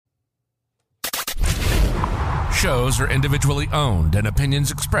shows are individually owned and opinions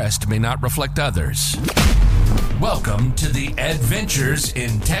expressed may not reflect others. Welcome to the Adventures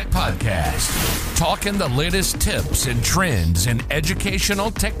in Tech podcast. Talking the latest tips and trends in educational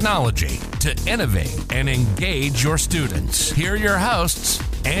technology to innovate and engage your students. Here are your hosts,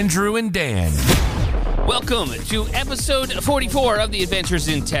 Andrew and Dan. Welcome to episode 44 of the Adventures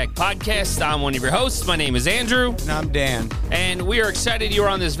in Tech podcast. I'm one of your hosts. My name is Andrew. And I'm Dan. And we are excited you're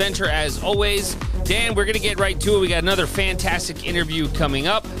on this venture as always. Dan, we're going to get right to it. We got another fantastic interview coming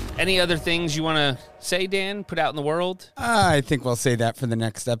up. Any other things you want to say, Dan, put out in the world? I think we'll say that for the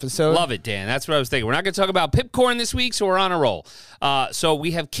next episode. Love it, Dan. That's what I was thinking. We're not going to talk about Pipcorn this week, so we're on a roll. So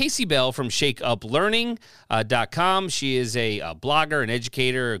we have Kasey Bell from ShakeUpLearning.com. She is a blogger, an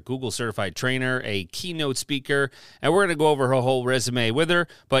educator, a Google certified trainer, a keynote speaker, and we're going to go over her whole resume with her.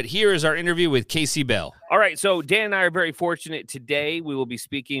 But here is our interview with Kasey Bell. All right, so Dan and I are very fortunate today. We will be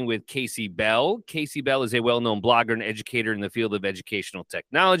speaking with Kasey Bell. Kasey Bell is a well-known blogger and educator in the field of educational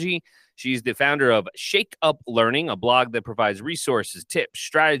technology. She's the founder of Shake Up Learning, a blog that provides resources, tips,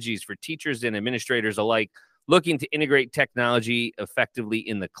 strategies for teachers and administrators alike looking to integrate technology effectively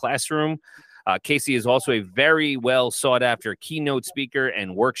in the classroom. Kasey is also a very well sought-after keynote speaker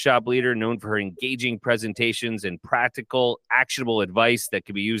and workshop leader known for her engaging presentations and practical, actionable advice that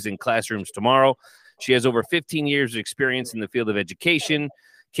can be used in classrooms tomorrow. She has over 15 years of experience in the field of education.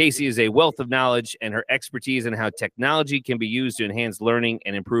 Kasey is a wealth of knowledge, and her expertise in how technology can be used to enhance learning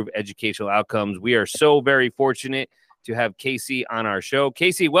and improve educational outcomes. We are so very fortunate to have Kasey on our show.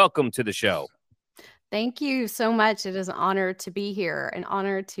 Kasey, welcome to the show. Thank you so much. It is an honor to be here, an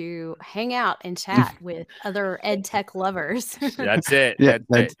honor to hang out and chat with other ed tech lovers. That's it. Yeah,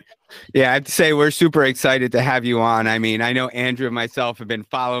 That's it. Yeah, I have to say we're super excited to have you on. I mean, I know Andrew and myself have been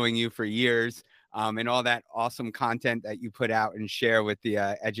following you for years. And all that awesome content that you put out and share with the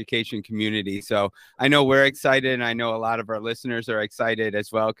education community. So I know we're excited, and I know a lot of our listeners are excited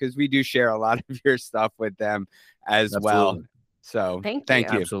as well, because we do share a lot of your stuff with them as well. So Thank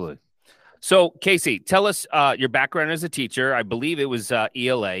you. Absolutely. So Kasey, tell us your background as a teacher. I believe it was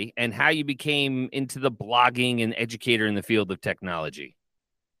ELA, and how you became into the blogging and educator in the field of technology.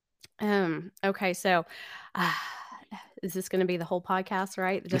 Okay, so is this going to be the whole podcast,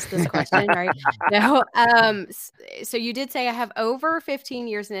 right? Just this question, right? No. So you did say I have over 15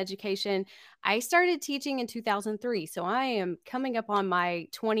 years in education. I started teaching in 2003, so I am coming up on my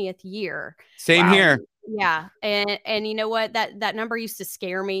 20th year. Same here. Yeah, and you know what? That number used to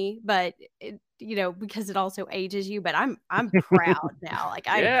scare me, but because it also ages you. But I'm proud now. Like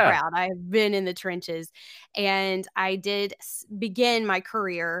I'm proud. I've been in the trenches, and I did begin my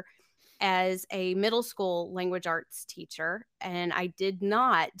career as a middle school language arts teacher. And I did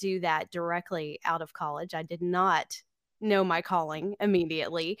not do that directly out of college. I did not know my calling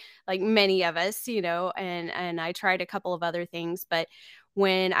immediately, like many of us, and I tried a couple of other things. But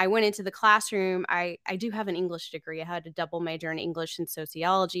when I went into the classroom, I do have an English degree. I had a double major in English and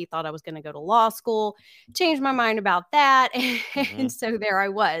sociology, thought I was going to go to law school, changed my mind about that. And so there I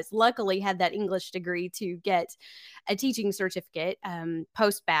was. Luckily had that English degree to get a teaching certificate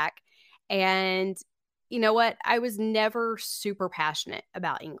post-bac. And you know what? I was never super passionate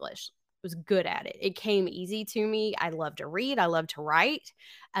about English. I was good at it. It came easy to me. I love to read. I love to write,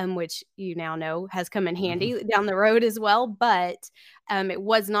 which you now know has come in handy down the road as well. But it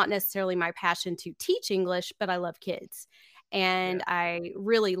was not necessarily my passion to teach English, but I love kids. And I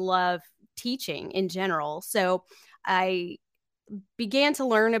really love teaching in general. So I began to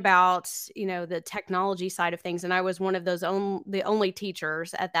learn about, the technology side of things. And I was one of those the only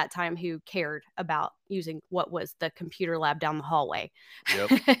teachers at that time who cared about using what was the computer lab down the hallway.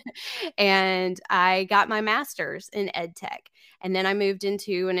 Yep. And I got my master's in ed tech. And then I moved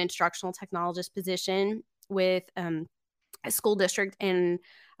into an instructional technologist position with a school district. And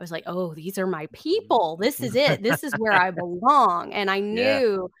I was like, oh, these are my people. This is it. This is where I belong. And I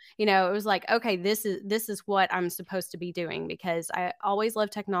knew, it was like, okay, this is what I'm supposed to be doing, because I always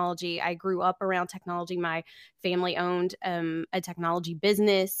loved technology. I grew up around technology. My family owned a technology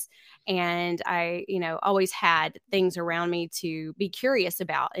business, and I, always had things around me to be curious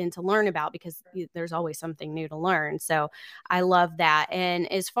about and to learn about, because there's always something new to learn. So I love that.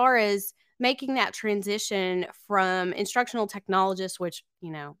 And as far as making that transition from instructional technologist, which,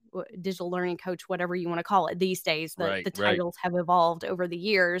 digital learning coach, whatever you want to call it these days, the titles have evolved over the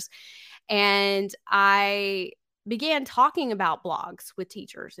years. And I began talking about blogs with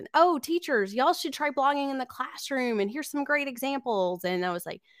teachers, and, teachers, y'all should try blogging in the classroom, and here's some great examples. And I was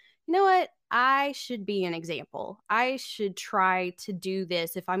like, you know what? I should be an example. I should try to do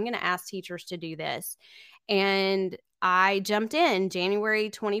this if I'm going to ask teachers to do this. And I jumped in. January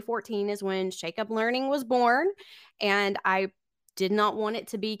 2014 is when Shake Up Learning was born. And I did not want it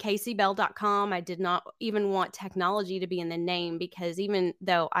to be kaseybell.com. I did not even want technology to be in the name, because even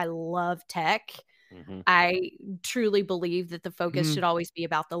though I love tech, I truly believe that the focus should always be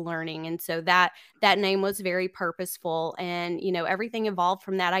about the learning. And so that name was very purposeful. And, you know, everything evolved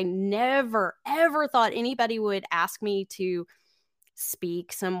from that. I never, ever thought anybody would ask me to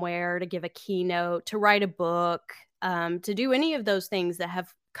speak somewhere, to give a keynote, to write a book, to do any of those things that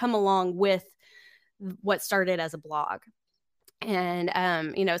have come along with what started as a blog.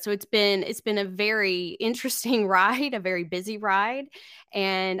 And you know, so it's been a very interesting ride, a very busy ride,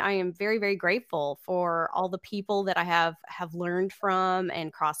 and I am very, very grateful for all the people that I have learned from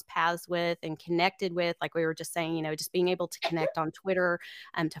and crossed paths with and connected with. Like we were just saying, you know, just being able to connect on Twitter,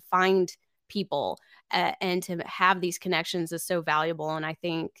 to find people, and to have these connections is so valuable. And I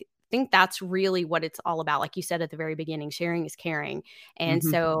think that's really what it's all about. Like you said at the very beginning, sharing is caring. And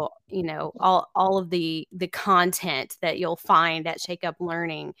so, you know, all of the content that you'll find at Shake Up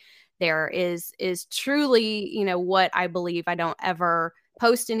Learning there is truly, you know, what I believe. I don't ever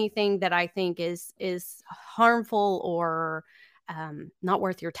post anything that I think is harmful or not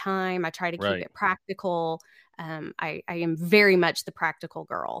worth your time. I try to keep it practical. I am very much the practical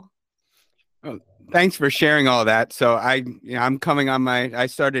girl. Oh, thanks for sharing all that. So I'm coming on I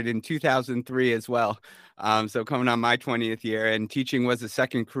started in 2003 as well. So coming on my 20th year, and teaching was a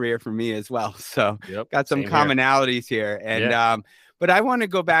second career for me as well. So got some commonalities here. And, but I want to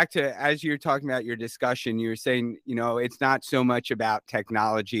go back to, as you're talking about your discussion, you were saying, you know, it's not so much about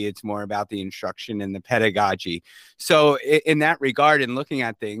technology, it's more about the instruction and the pedagogy. So in that regard, and looking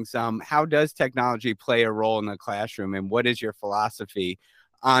at things, how does technology play a role in the classroom, and what is your philosophy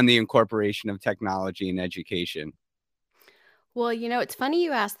on the incorporation of technology in education? Well, you know, it's funny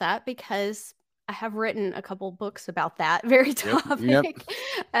you asked that, because I have written a couple books about that very topic.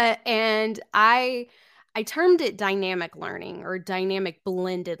 And I termed it dynamic learning or dynamic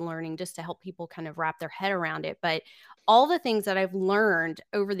blended learning, just to help people kind of wrap their head around it. But all the things that I've learned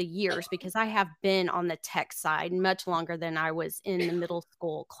over the years, because I have been on the tech side much longer than I was in the middle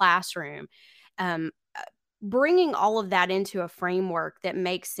school classroom, bringing all of that into a framework that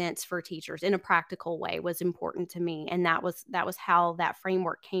makes sense for teachers in a practical way was important to me. And that was how that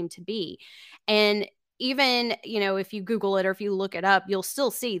framework came to be. And even, you know, if you Google it or if you look it up, you'll still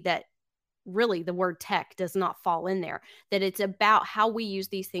see that really the word tech does not fall in there, that it's about how we use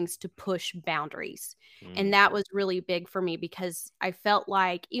these things to push boundaries. And that was really big for me, because I felt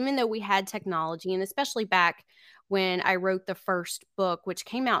like even though we had technology, and especially back when I wrote the first book, which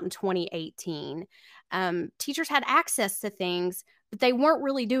came out in 2018, teachers had access to things, but they weren't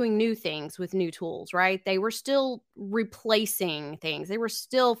really doing new things with new tools, right? They were still replacing things. They were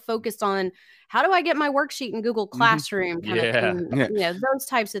still focused on, how do I get my worksheet in Google Classroom kind of thing, you know, those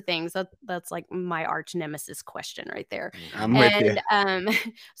types of things. That's like my arch nemesis question right there. I'm with you.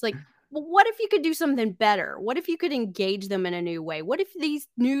 It's like, well, what if you could do something better? What if you could engage them in a new way? What if these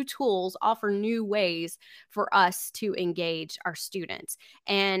new tools offer new ways for us to engage our students?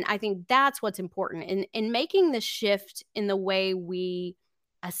 And I think that's what's important in making the shift in the way we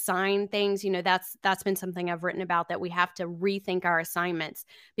assign things. You know, that's been something I've written about, that we have to rethink our assignments,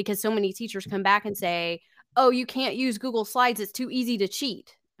 because so many teachers come back and say, oh, you can't use Google Slides, it's too easy to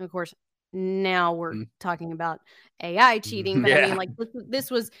cheat. And of course, now we're talking about AI cheating, but I mean, like,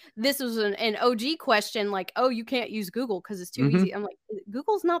 this was an OG question, like, oh, you can't use Google because it's too easy. I'm like,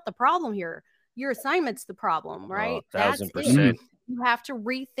 Google's not the problem here. Your assignment's the problem, right? 1000%. You have to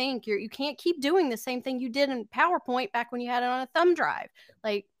rethink you can't keep doing the same thing you did in PowerPoint back when you had it on a thumb drive.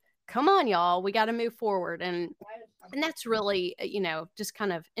 Like, come on, y'all, we got to move forward. And that's really, you know, just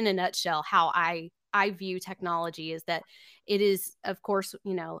kind of in a nutshell, how I view technology, is that it is, of course,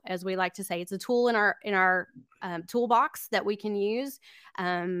 you know, as we like to say, it's a tool in our toolbox that we can use.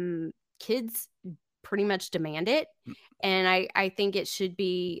 Kids pretty much demand it. And I think it should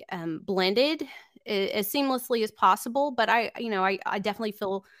be blended as seamlessly as possible. But I definitely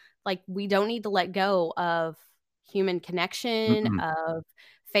feel like we don't need to let go of human connection, of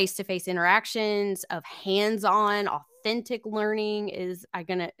face-to-face interactions, of hands-on, authentic learning is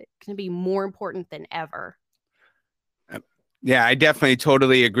going to be more important than ever. Yeah, I definitely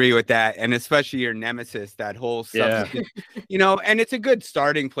totally agree with that. And especially your nemesis, that whole substitute, you know, and it's a good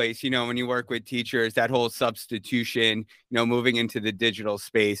starting place, you know, when you work with teachers, that whole substitution, you know, moving into the digital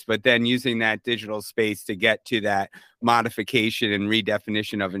space, but then using that digital space to get to that modification and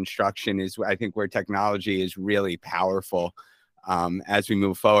redefinition of instruction is, I think, where technology is really powerful as we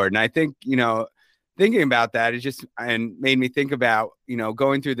move forward. And I think, you know, thinking about that, it just and made me think about,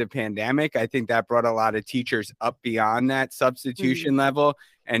 going through the pandemic. I think that brought a lot of teachers up beyond that substitution level.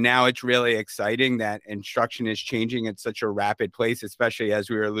 And now it's really exciting that instruction is changing at such a rapid pace, especially as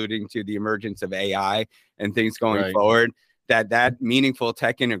we were alluding to the emergence of AI and things going forward, that meaningful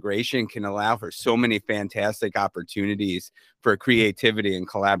tech integration can allow for so many fantastic opportunities for creativity and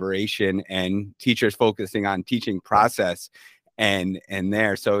collaboration, and teachers focusing on teaching process and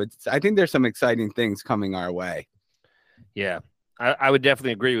there. So I think there's some exciting things coming our way. Yeah, I would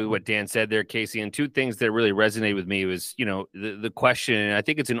definitely agree with what Dan said there, Kasey. And two things that really resonated with me was, the question, and I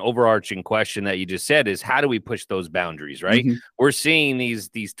think it's an overarching question that you just said, is how do we push those boundaries, right? We're seeing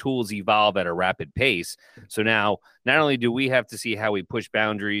these tools evolve at a rapid pace. So now not only do we have to see how we push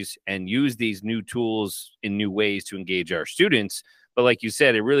boundaries and use these new tools in new ways to engage our students, but like you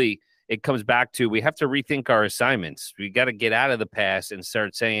said, it comes back to, we have to rethink our assignments. We got to get out of the past and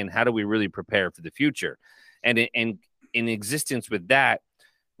start saying, how do we really prepare for the future? And in existence with that,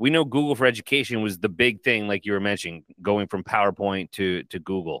 we know Google for Education was the big thing, like you were mentioning, going from PowerPoint to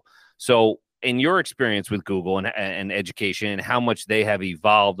Google. So in your experience with Google and education and how much they have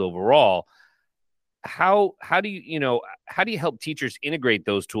evolved overall, how do you help teachers integrate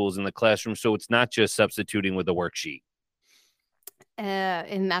those tools in the classroom so it's not just substituting with a worksheet?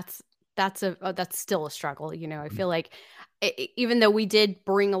 And that's still a struggle. I feel like even though we did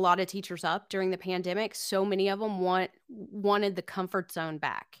bring a lot of teachers up during the pandemic, so many of them wanted the comfort zone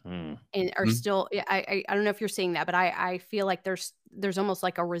back and are still, I don't know if you're seeing that, but I feel like there's almost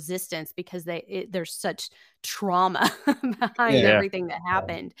like a resistance because there's such trauma behind everything that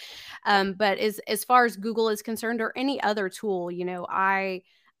happened. But as far as Google is concerned, or any other tool,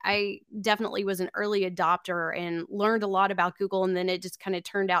 I definitely was an early adopter and learned a lot about Google. And then it just kind of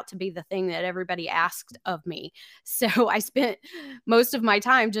turned out to be the thing that everybody asked of me. So I spent most of my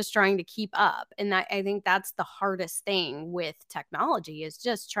time just trying to keep up. And I think that's the hardest thing with technology, is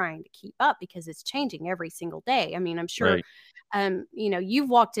just trying to keep up, because it's changing every single day. I mean, I'm sure, you've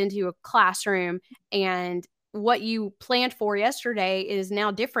walked into a classroom and what you planned for yesterday is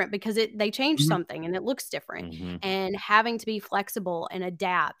now different because they changed something and it looks different. And having to be flexible and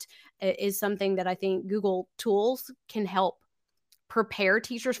adapt is something that I think Google tools can help prepare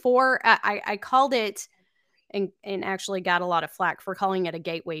teachers for. I called it, and actually got a lot of flack for calling it a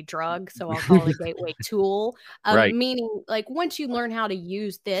gateway drug. So I'll call it a gateway tool, meaning like once you learn how to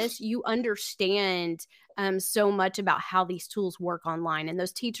use this, you understand so much about how these tools work online. And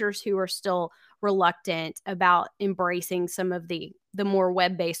those teachers who are still reluctant about embracing some of the more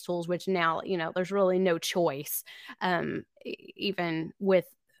web-based tools, which now, there's really no choice, even with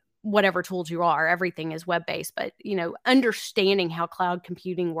whatever tools you are, everything is web-based, but understanding how cloud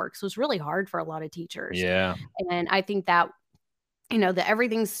computing works was really hard for a lot of teachers. Yeah. And I think that, that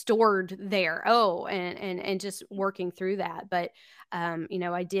everything's stored there. And just working through that. But,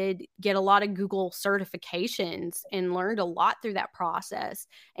 I did get a lot of Google certifications and learned a lot through that process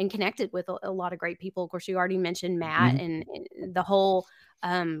and connected with a lot of great people. Of course, you already mentioned Matt and the whole,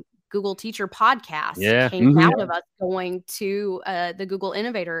 Google Teacher podcast came out of us going to the Google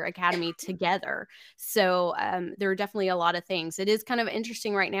Innovator Academy together. So there are definitely a lot of things. It is kind of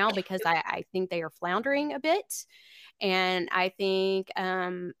interesting right now because I think they are floundering a bit. And I think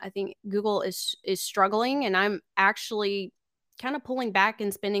Google is struggling, and I'm actually kind of pulling back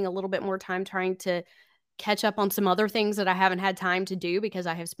and spending a little bit more time trying to catch up on some other things that I haven't had time to do because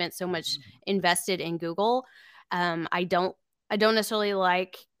I have spent so much invested in Google. I don't necessarily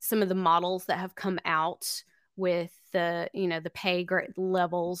like some of the models that have come out with the pay grade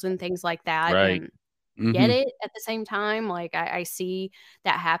levels and things like that. Right. And get it at the same time. Like I see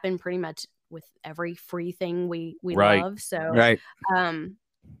that happen pretty much with every free thing we love. So,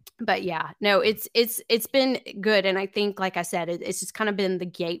 but yeah, no, it's been good. And I think, like I said, it's just kind of been the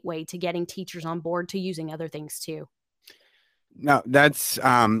gateway to getting teachers on board to using other things too. No, that's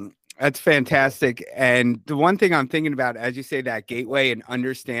fantastic. And the one thing I'm thinking about, as you say, that gateway and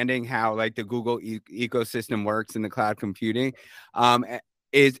understanding how like the Google ecosystem works in the cloud computing,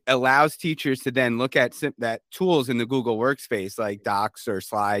 allows teachers to then look at that tools in the Google workspace, like Docs or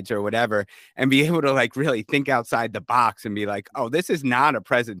Slides or whatever, and be able to like really think outside the box and be like, oh, this is not a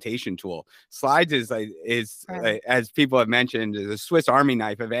presentation tool. Slides is as people have mentioned, is a Swiss Army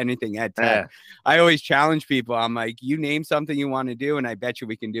knife of anything ed tech. I always challenge people. I'm like, you name something you want to do, and I bet you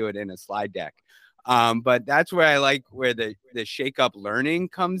we can do it in a slide deck. But that's where I like where the shake up learning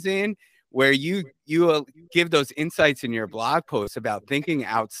comes in, where you give those insights in your blog posts about thinking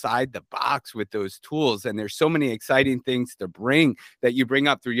outside the box with those tools. And there's so many exciting things to bring that you bring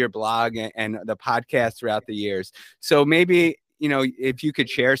up through your blog and the podcast throughout the years. So maybe, if you could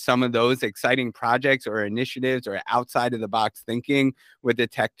share some of those exciting projects or initiatives or outside of the box thinking with the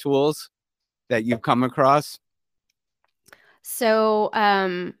tech tools that you've come across. So,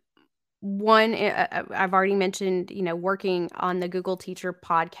 one, I've already mentioned, working on the Google Teacher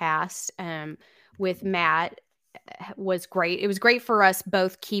podcast with Matt was great. It was great for us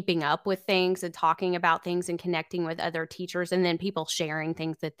both keeping up with things and talking about things and connecting with other teachers, and then people sharing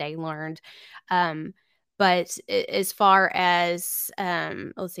things that they learned. But as far as,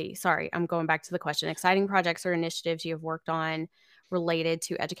 let's see, sorry, I'm going back to the question. Exciting projects or initiatives you have worked on related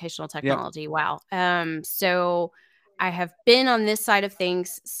to educational technology. Yep. Wow. So I have been on this side of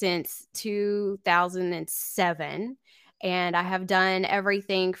things since 2007. And I have done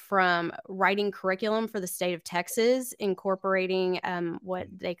everything from writing curriculum for the state of Texas, incorporating what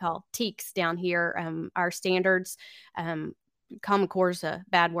they call TEKS down here, our standards. Common Core is a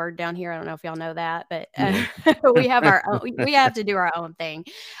bad word down here. I don't know if y'all know that, but we have our own, we have to do our own thing.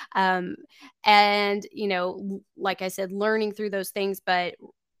 And, like I said, learning through those things, but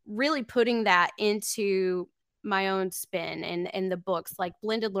really putting that into my own spin and the books like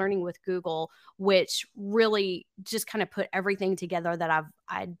Blended Learning with Google, which really just kind of put everything together that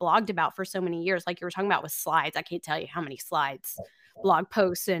I'd blogged about for so many years. Like you were talking about with slides. I can't tell you how many slides, blog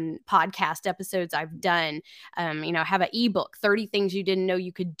posts and podcast episodes I've done. Have an ebook, 30 things you didn't know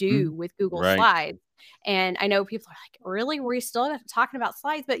you could do with Google Slides. And I know people are like, really? We're still talking about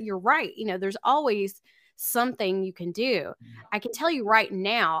slides? But you're right. There's always something you can do. I can tell you right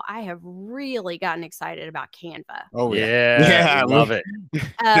now, I have really gotten excited about Canva. Oh yeah, I love it.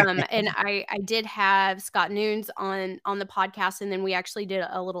 And I did have Scott Noons on the podcast, and then we actually did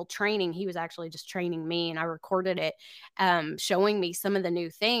a little training. He was actually just training me, and I recorded it, showing me some of the new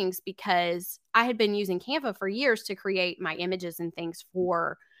things, because I had been using Canva for years to create my images and things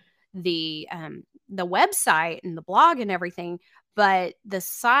for the website and the blog and everything. But the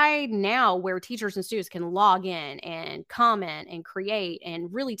side now where teachers and students can log in and comment and create and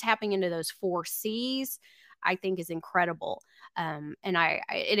really tapping into those 4 C's, I think is incredible. And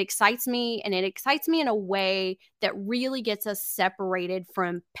it excites me, and it excites me in a way that really gets us separated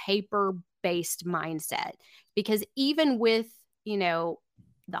from paper-based mindset. Because even with, the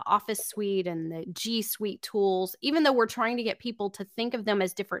Office suite and the G Suite tools, even though we're trying to get people to think of them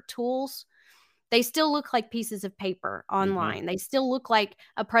as different tools, they still look like pieces of paper online. Mm-hmm. They still look like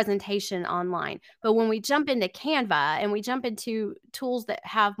a presentation online. But when we jump into Canva and we jump into tools that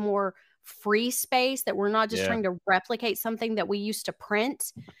have more free space, that we're not just trying to replicate something that we used to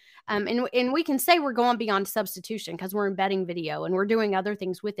print. And we can say we're going beyond substitution because we're embedding video and we're doing other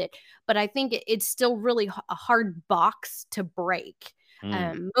things with it. But I think it's still really a hard box to break.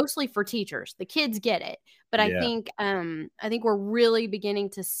 Mostly for teachers. The kids get it. But I think we're really beginning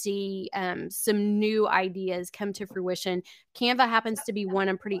to see some new ideas come to fruition. Canva happens to be one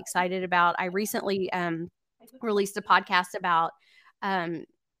I'm pretty excited about. I recently released a podcast about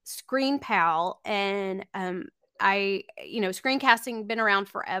ScreenPal, and screencasting been around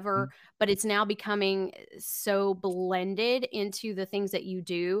forever, but it's now becoming so blended into the things that you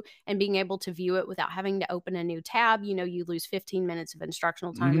do, and being able to view it without having to open a new tab. You lose 15 minutes of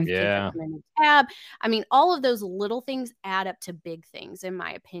instructional time if kids open a new tab. I mean, all of those little things add up to big things, in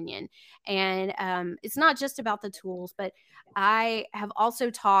my opinion. And it's not just about the tools, but I have also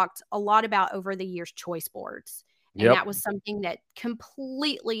talked a lot about over the years choice boards. And that was something that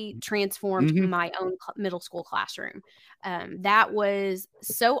completely transformed my own middle school classroom. That was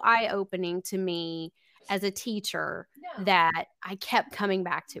so eye-opening to me as a teacher that I kept coming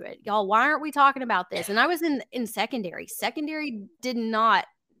back to it. Y'all, why aren't we talking about this? And I was in secondary. Secondary did not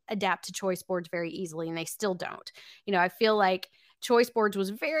adapt to choice boards very easily, and they still don't. I feel like choice boards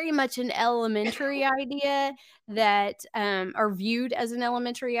was very much an elementary idea that are viewed as an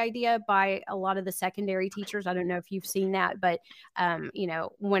elementary idea by a lot of the secondary teachers. I don't know if you've seen that, but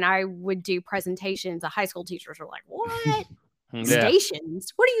when I would do presentations, the high school teachers were like, what?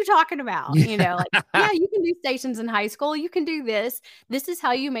 Stations? What are you talking about? You can do stations in high school. You can do this. This is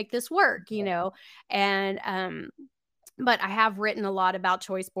how you make this work, and but I have written a lot about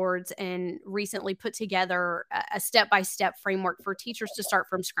choice boards and recently put together a step-by-step framework for teachers to start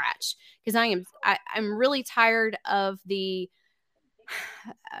from scratch. Because I'm really tired of the,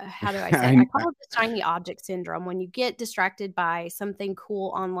 how do I say it? I call it the shiny object syndrome. When you get distracted by something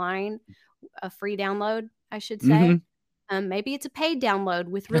cool online, a free download, I should say. Maybe it's a paid download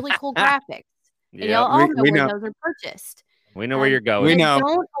with really cool graphics. And y'all all know where those are purchased. We know where you're going.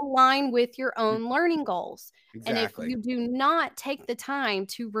 Don't align with your own learning goals. Exactly. And if you do not take the time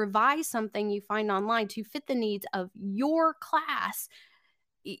to revise something you find online to fit the needs of your class,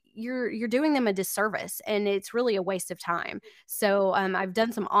 you're doing them a disservice, and it's really a waste of time. So I've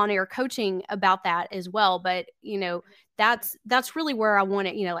done some on-air coaching about that as well, but that's really where I want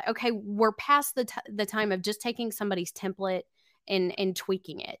it. Like, okay, we're past the time of just taking somebody's template and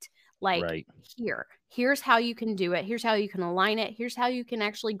tweaking it. Like, right. Here's how you can do it. Here's how you can align it. Here's how you can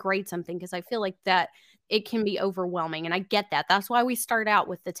actually grade something, because I feel like that it can be overwhelming. And I get that. That's why we start out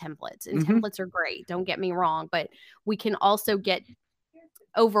with the templates, and templates are great. Don't get me wrong, but we can also get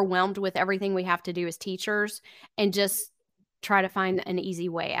overwhelmed with everything we have to do as teachers and just try to find an easy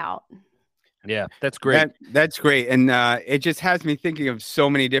way out. Yeah, that's great. That's great. And it just has me thinking of so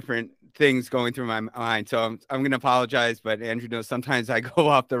many different things going through my mind. So I'm going to apologize, but Andrew knows sometimes I go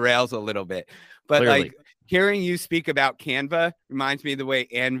off the rails a little bit. But Clearly. like hearing you speak about Canva reminds me of the way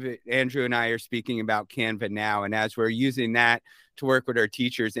Andrew and I are speaking about Canva now. And as we're using that to work with our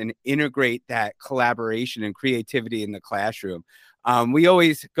teachers and integrate that collaboration and creativity in the classroom, we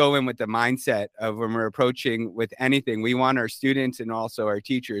always go in with the mindset of when we're approaching with anything, we want our students and also our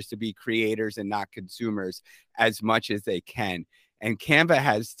teachers to be creators and not consumers as much as they can. And Canva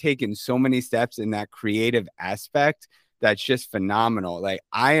has taken so many steps in that creative aspect that's just phenomenal. Like,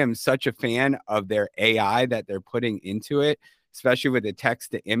 I am such a fan of their AI that they're putting into it, especially with the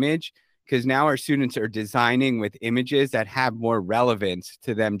text to image, because now our students are designing with images that have more relevance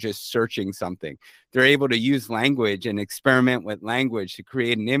to them just searching something. They're able to use language and experiment with language to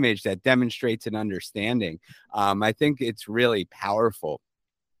create an image that demonstrates an understanding. I think it's really powerful.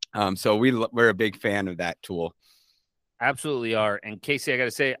 So we're a big fan of that tool. Absolutely are. And Kasey, I got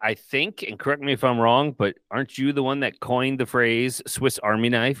to say, I think, and correct me if I'm wrong, but aren't you the one that coined the phrase Swiss Army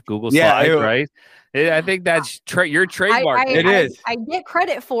knife, Google Slides, right? I think that's your trademark. It is. I get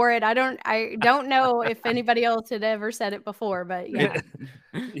credit for it. I don't know if anybody else had ever said it before, but yeah.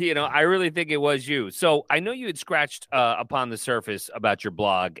 I really think it was you. So I know you had scratched upon the surface about your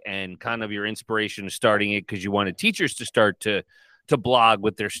blog and kind of your inspiration of starting it because you wanted teachers to start to blog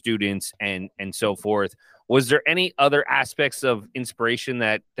with their students and so forth. Was there any other aspects of inspiration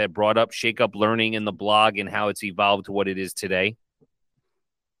that brought up Shake Up Learning in the blog and how it's evolved to what it is today?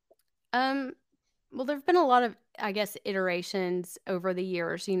 Well, there've been a lot of, I guess, iterations over the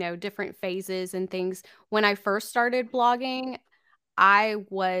years, different phases and things. When I first started blogging, I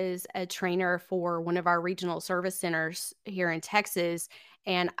was a trainer for one of our regional service centers here in Texas,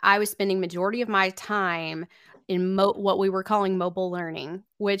 and I was spending majority of my time in what we were calling mobile learning,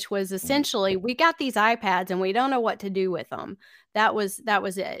 which was essentially, we got these iPads and we don't know what to do with them. That was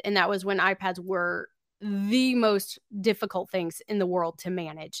it. And that was when iPads were the most difficult things in the world to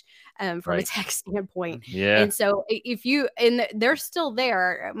manage from a tech standpoint. Yeah. And so they're still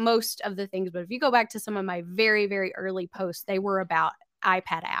there, most of the things, but if you go back to some of my very, very early posts, they were about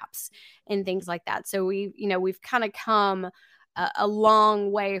iPad apps and things like that. So we've kind of come a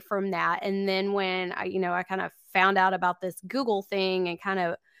long way from that. And then when I kind of found out about this Google thing and kind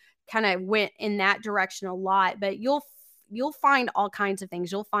of went in that direction a lot, but you'll find all kinds of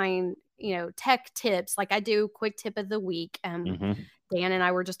things. You'll find, tech tips. Like I do quick tip of the week. Dan and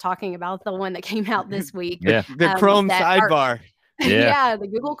I were just talking about the one that came out this week. Yeah. The Chrome sidebar. Yeah, the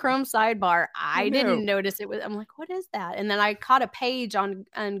Google Chrome sidebar. I didn't notice it. I'm like, what is that? And then I caught a page on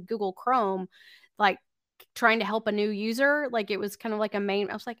Google Chrome, like trying to help a new user. Like it was kind of like a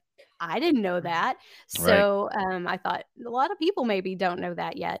main. I was like, I didn't know that. So I thought a lot of people maybe don't know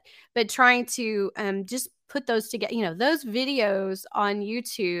that yet. But trying to just put those together. Those videos on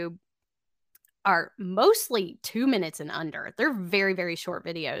YouTube are mostly 2 minutes and under. They're very, very short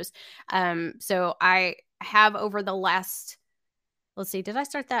videos. So I have over the last, let's see, did I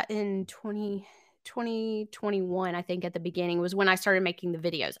start that in 2021? I think at the beginning was when I started making the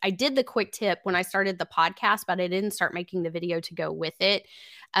videos. I did the quick tip when I started the podcast, but I didn't start making the video to go with it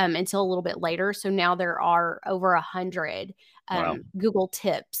until a little bit later. So now there are over 100 Google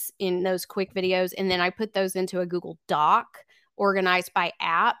tips in those quick videos. And then I put those into a Google Doc organized by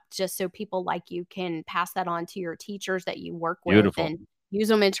app, just so people like you can pass that on to your teachers that you work with and use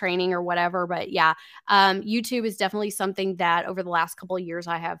them in training or whatever. But yeah, YouTube is definitely something that over the last couple of years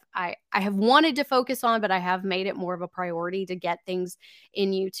I have wanted to focus on, but I have made it more of a priority to get things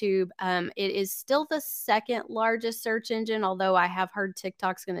in YouTube. It is still the second largest search engine, although I have heard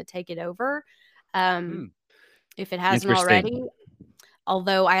TikTok's going to take it over. If it hasn't already.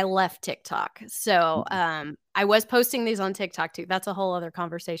 Although I left TikTok. So I was posting these on TikTok too. That's a whole other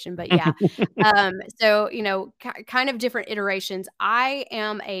conversation, but yeah. So, kind of different iterations. I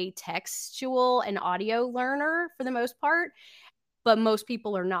am a textual and audio learner for the most part, but most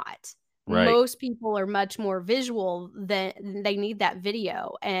people are not. Right. Most people are much more visual than they need that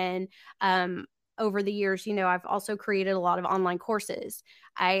video. And over the years, I've also created a lot of online courses.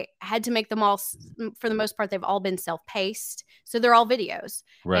 I had to make them all, for the most part, they've all been self-paced. So they're all videos.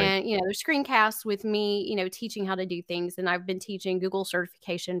 Right. And, they're screencasts with me, teaching how to do things. And I've been teaching Google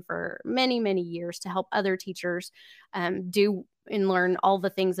certification for many, many years to help other teachers do and learn all the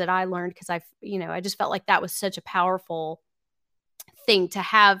things that I learned, because I just felt like that was such a powerful thing to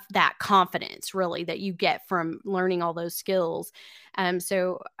have, that confidence really that you get from learning all those skills.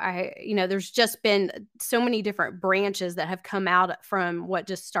 So there's just been so many different branches that have come out from what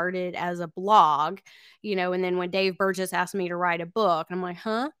just started as a blog, and then when Dave Burgess asked me to write a book, I'm like,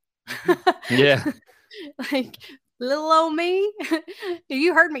 huh? Yeah. Like, little old me.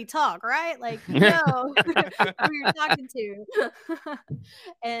 You heard me talk, right? Like, no. Who you're talking to.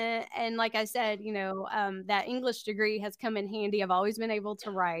 And like I said, that English degree has come in handy. I've always been able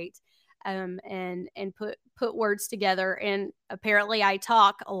to write and put words together, and apparently I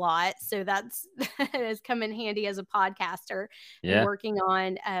talk a lot, so that has come in handy as a podcaster and working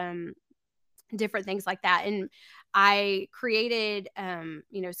on different things like that. And I created,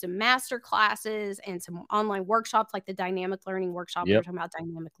 some master classes and some online workshops, like the dynamic learning workshop. We were talking about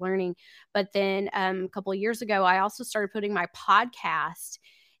dynamic learning. But then a couple of years ago, I also started putting my podcast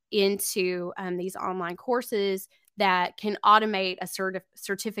into these online courses that can automate a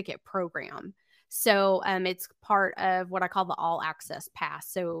certificate program. So it's part of what I call the all access pass.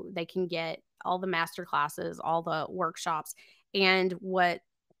 So they can get all the master classes, all the workshops. And what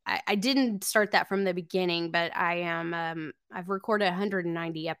I didn't start that from the beginning, but I've recorded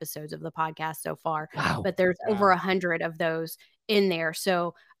 190 episodes of the podcast so far. Wow. But there's over 100 of those in there.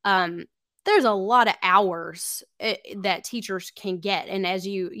 So there's a lot of hours that teachers can get. And as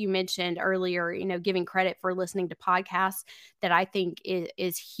you mentioned earlier, giving credit for listening to podcasts, that I think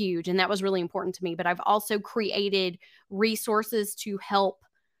is huge. And that was really important to me. But I've also created resources to help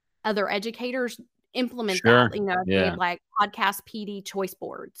other educators implement that. Made like podcast PD choice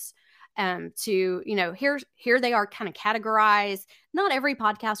boards to, here they are kind of categorized. Not every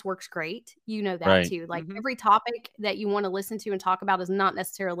podcast works great. That too. Like every topic that you want to listen to and talk about is not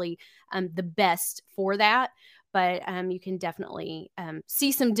necessarily the best for that. But you can definitely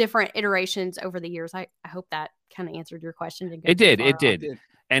see some different iterations over the years. I hope that kind of answered your question. It did.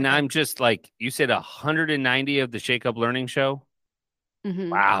 And I'm just like, you said 190 of the Shake Up Learning Show.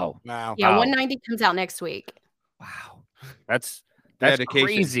 Mm-hmm. Wow. Yeah, 190 comes out next week. Wow. That's dedication.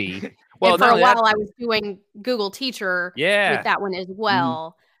 Crazy. Well, and for a while I was doing Google Teacher with that one as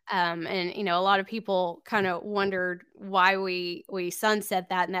well. Mm-hmm. And a lot of people kind of wondered why we sunset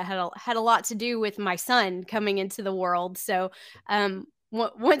that, and that had a lot to do with my son coming into the world. So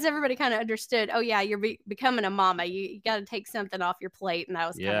once everybody kind of understood, oh yeah, you're becoming a mama, you got to take something off your plate, and that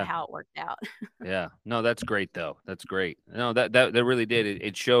was kind of how it worked out. Yeah, no, that's great though. That's great. No, that really did.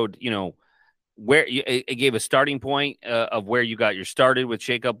 It showed, where it gave a starting point of where you got your started with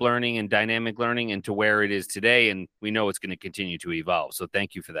Shake Up Learning and dynamic learning, and to where it is today. And we know it's going to continue to evolve. So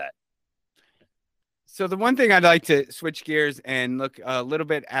thank you for that. So the one thing I'd like to switch gears and look a little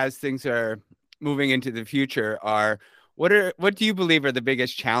bit as things are moving into the future are, what do you believe are the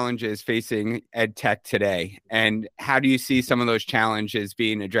biggest challenges facing ed tech today, and how do you see some of those challenges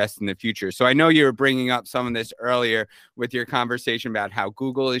being addressed in the future? So I know you were bringing up some of this earlier with your conversation about how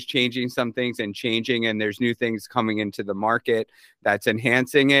Google is changing some things and there's new things coming into the market that's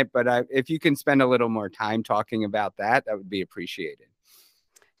enhancing it. But if you can spend a little more time talking about that, that would be appreciated.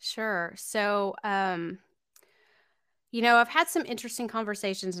 Sure. So, I've had some interesting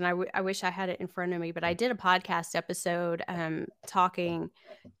conversations, and I wish I had it in front of me, but I did a podcast episode talking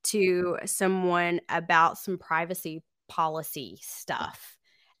to someone about some privacy policy stuff.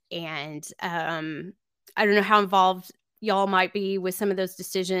 And I don't know how involved y'all might be with some of those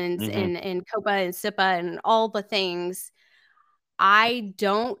decisions and COPA and SIPA and all the things. I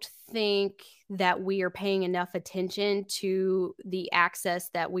don't think that we are paying enough attention to the access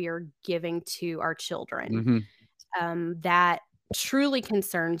that we are giving to our children. That truly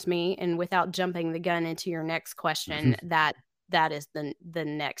concerns me. And without jumping the gun into your next question, that is the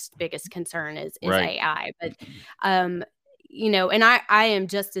next biggest concern is AI. But and I am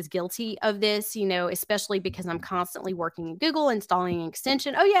just as guilty of this, especially because I'm constantly working in Google, installing an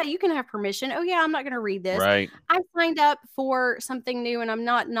extension. Oh yeah, you can have permission. Oh yeah, I'm not going to read this. Right. I signed up for something new, and I'm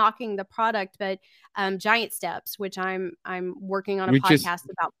not knocking the product, but Giant Steps, which I'm working on a podcast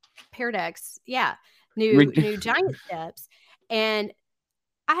about Pear Decks. Yeah. New Giant Steps. And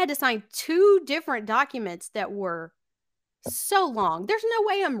I had to sign 2 different documents that were so long. There's no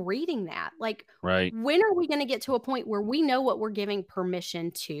way I'm reading that. Like, right. When are we going to get to a point where we know what we're giving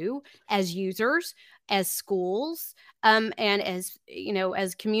permission to as users, as schools, and as,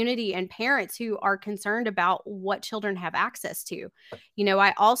 as community and parents who are concerned about what children have access to?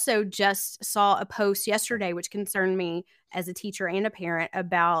 I also just saw a post yesterday, which concerned me as a teacher and a parent,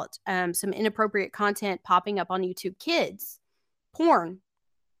 about some inappropriate content popping up on YouTube Kids, porn,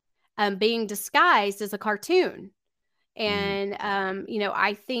 being disguised as a cartoon. And,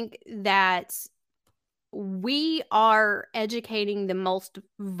 I think that we are educating the most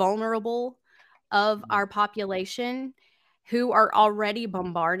vulnerable of our population, who are already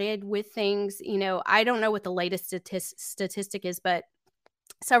bombarded with things. I don't know what the latest statistic is, but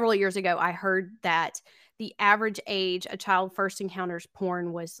several years ago, I heard that the average age a child first encounters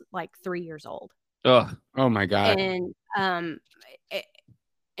porn was like 3 years old. Oh my God. And,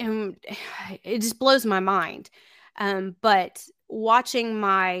 and it just blows my mind. But watching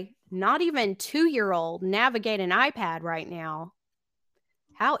my not even 2-year-old navigate an iPad right now,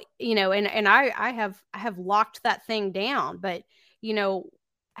 how, and I have locked that thing down, but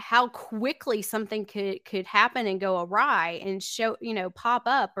how quickly something could happen and go awry and show, pop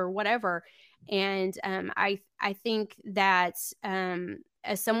up or whatever. And I think that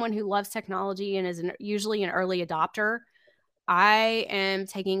as someone who loves technology and is usually an early adopter, I am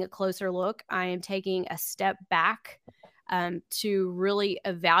taking a closer look. I am taking a step back to really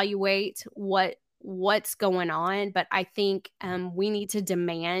evaluate what's going on. But I think we need to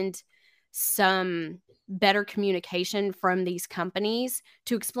demand some better communication from these companies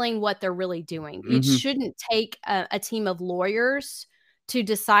to explain what they're really doing. It shouldn't take a team of lawyers to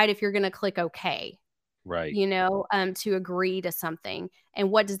decide if you're going to click OK. Right. To agree to something.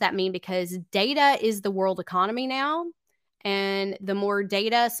 And what does that mean? Because data is the world economy now. And the more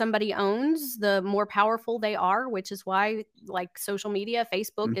data somebody owns, the more powerful they are, which is why, like, social media,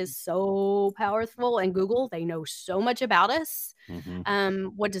 Facebook is so powerful, and Google, they know so much about us.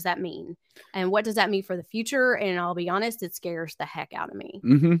 What does that mean? And what does that mean for the future? And I'll be honest, it scares the heck out of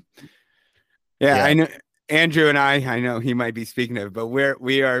me. Yeah, I know. Andrew and I know he might be speaking of, but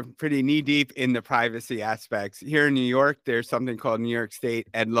we are pretty knee deep in the privacy aspects. Here in New York, there's something called New York State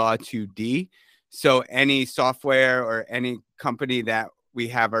Ed Law 2D. So any software or any company that we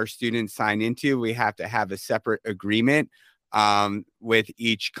have our students sign into, we have to have a separate agreement with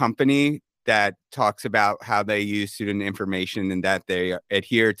each company that talks about how they use student information and that they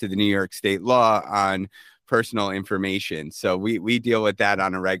adhere to the New York State law on personal information. So we deal with that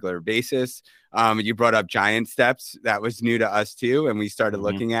on a regular basis. You brought up Giant Steps. That was new to us too. And we started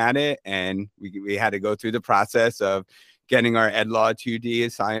looking at it, and we had to go through the process of getting our Ed Law 2D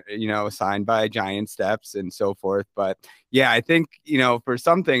assigned by Giant Steps and so forth. But yeah, I think, for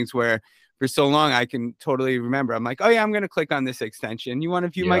some things where for so long, I can totally remember, I'm like, oh yeah, I'm going to click on this extension. You want to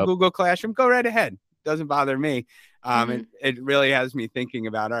view my Google Classroom? Go right ahead. Doesn't bother me. It really has me thinking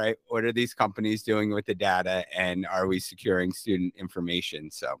about, all right, what are these companies doing with the data, and are we securing student information?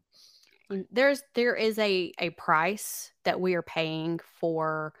 So there is a price that we are paying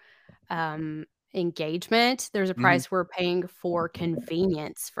for engagement. There's a price we're paying for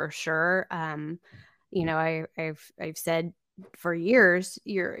convenience, for sure. I've said for years,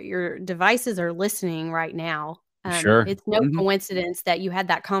 your devices are listening right now. Sure. It's no coincidence that you had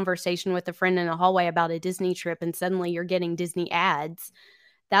that conversation with a friend in the hallway about a Disney trip, and suddenly you're getting Disney ads.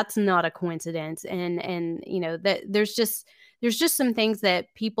 That's not a coincidence. And that there's just some things that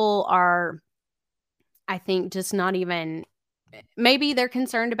people are, I think, just not even, maybe they're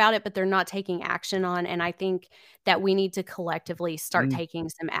concerned about it, but they're not taking action on. And I think that we need to collectively start taking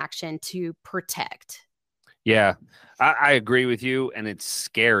some action to protect. Yeah, I agree with you. And it's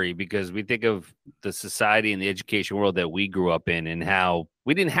scary because we think of the society and the education world that we grew up in, and how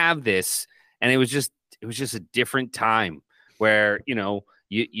we didn't have this. And it was just a different time where,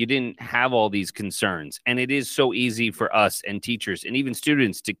 you didn't have all these concerns. And it is so easy for us and teachers and even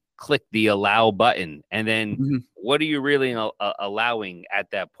students to click the allow button. And then what are you really allowing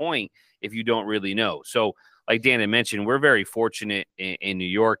at that point if you don't really know? So like Dan had mentioned, we're very fortunate in New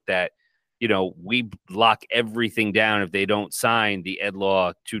York that, we lock everything down if they don't sign the Ed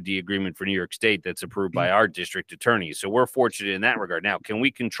Law 2D agreement for New York State that's approved by our district attorney. So we're fortunate in that regard. Now, can we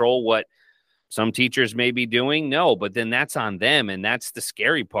control what some teachers may be doing? No, but then that's on them. And that's the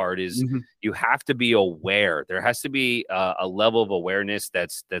scary part is you have to be aware. There has to be a level of awareness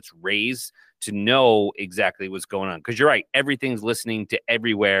that's raised to know exactly what's going on. Because you're right. Everything's listening to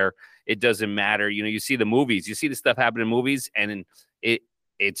everywhere. It doesn't matter. You see the movies. You see the stuff happen in movies, and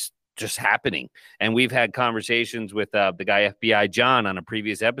it's just happening. And we've had conversations with the guy FBI John on a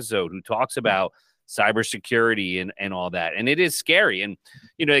previous episode who talks about cybersecurity and all that. And it is scary. And,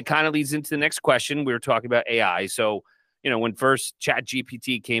 it kind of leads into the next question. We were talking about AI. So, when first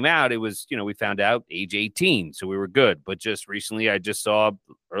ChatGPT came out, it was, we found out age 18. So we were good. But just recently, I just saw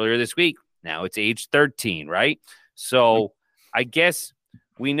earlier this week, now it's age 13, right? So I guess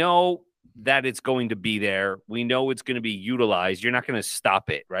we know that it's going to be there. We know it's going to be utilized. You're not going to stop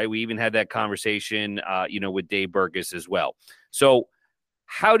it, right? We even had that conversation, with Dave Burgess as well. So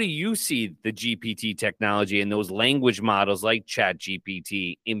how do you see the GPT technology and those language models like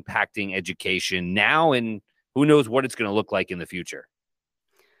ChatGPT impacting education now, and who knows what it's going to look like in the future?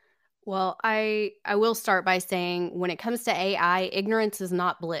 Well, I will start by saying when it comes to AI, ignorance is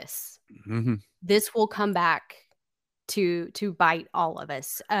not bliss. Mm-hmm. This will come back to bite all of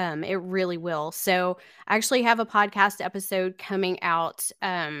us. It really will. So I actually have a podcast episode coming out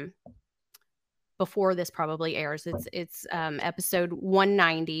before this probably airs. It's episode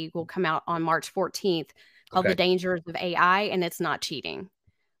 190 will come out on March 14th called The Dangers of AI, and it's not cheating.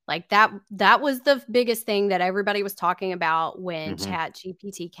 Like that was the biggest thing that everybody was talking about when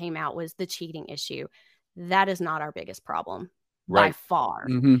ChatGPT came out, was the cheating issue. That is not our biggest problem by far,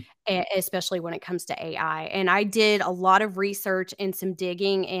 especially when it comes to AI. And I did a lot of research and some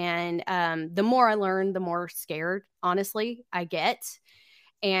digging, and the more I learn, the more scared, honestly, I get.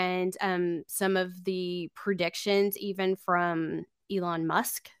 And some of the predictions, even from Elon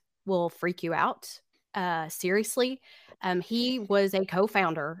Musk, will freak you out. Seriously. He was a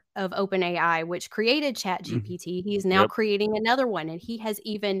co-founder of OpenAI, which created ChatGPT. He's now creating another one. And he has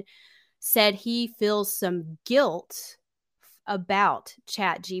even said he feels some guilt about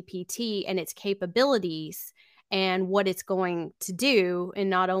ChatGPT and its capabilities and what it's going to do, and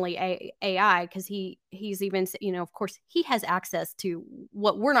not only AI, because he's even, of course, he has access to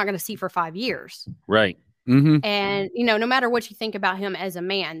what we're not going to see for 5 years. Right. And, no matter what you think about him as a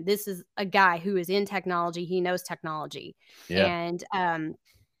man, this is a guy who is in technology. He knows technology. Yeah. And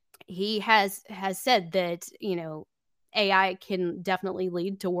he has said that, AI can definitely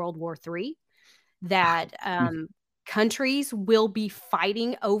lead to World War III, that countries will be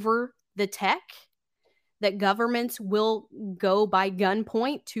fighting over the tech, that governments will go by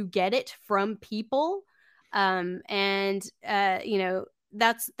gunpoint to get it from people. That's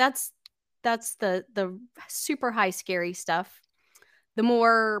the super high scary stuff. The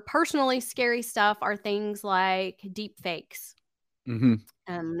more personally scary stuff are things like deep fakes. I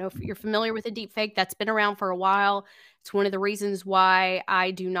don't know if you're familiar with a deep fake. That's been around for a while. It's one of the reasons why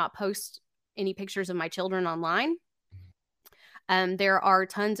I do not post any pictures of my children online. There are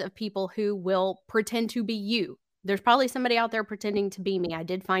tons of people who will pretend to be you. There's probably somebody out there pretending to be me. I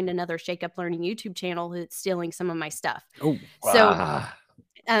did find another Shake Up Learning YouTube channel that's stealing some of my stuff. Oh, wow.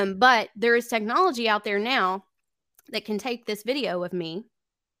 So, but there is technology out there now that can take this video of me,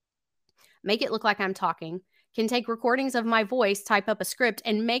 make it look like I'm talking, can take recordings of my voice, type up a script,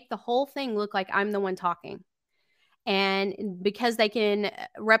 and make the whole thing look like I'm the one talking. And because they can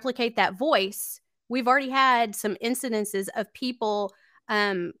replicate that voice, we've already had some incidences of people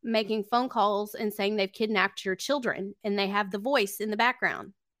making phone calls and saying they've kidnapped your children, and they have the voice in the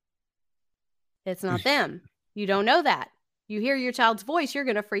background. It's not them. You don't know that. You hear your child's voice, you're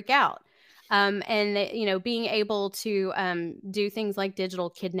going to freak out. And, being able to do things like digital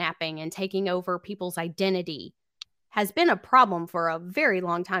kidnapping and taking over people's identity has been a problem for a very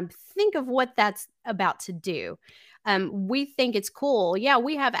long time. Think of what that's about to do. We think it's cool. Yeah,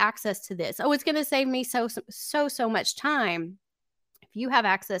 we have access to this. Oh, it's going to save me so much time. If you have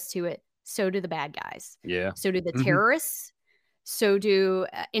access to it, so do the bad guys. Yeah. So do the terrorists. So do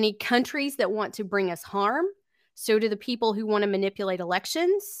any countries that want to bring us harm. So do the people who want to manipulate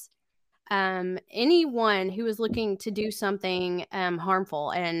elections. Anyone who is looking to do something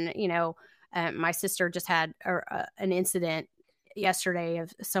harmful. And, my sister just had an incident yesterday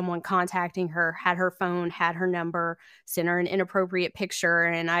of someone contacting her, had her phone, had her number, sent her an inappropriate picture.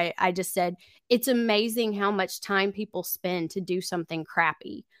 And I just said, it's amazing how much time people spend to do something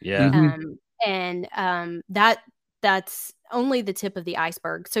crappy. Yeah. That's only the tip of the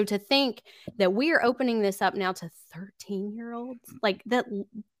iceberg. So to think that we are opening this up now to 13-year-olds, like that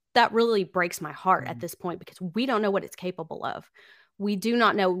really breaks my heart at this point, because we don't know what it's capable of. We do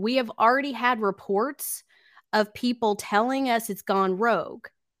not know. We have already had reports of people telling us it's gone rogue.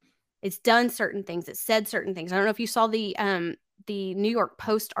 It's done certain things. It said certain things. I don't know if you saw the New York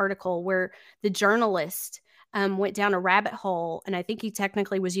Post article where the journalist went down a rabbit hole, and I think he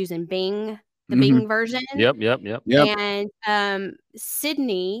technically was using Bing, the Bing version. Yep. And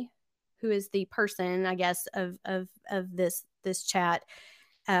Sydney, who is the person, I guess, of this chat,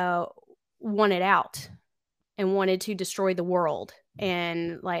 wanted out and wanted to destroy the world.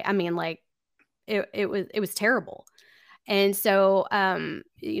 And it was terrible. And so,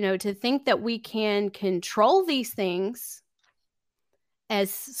 to think that we can control these things as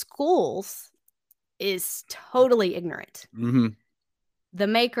schools is totally ignorant. Mm-hmm. The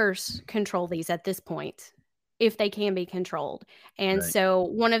makers control these at this point, if they can be controlled. And so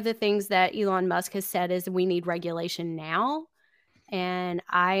one of the things that Elon Musk has said is we need regulation now. And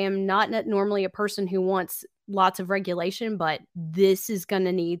I am not normally a person who wants lots of regulation, but this is going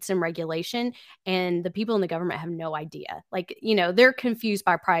to need some regulation. And the people in the government have no idea. Like, they're confused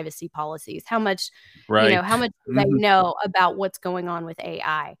by privacy policies. How much, how much do they know about what's going on with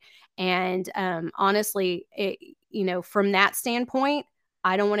AI? And honestly, from that standpoint,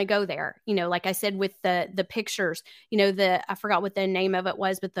 I don't want to go there. Like I said, with the pictures, I forgot what the name of it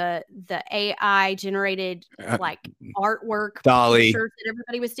was, but the AI generated like artwork Dolly pictures that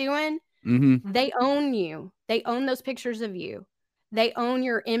everybody was doing. Mm-hmm. They own you. They own those pictures of you. They own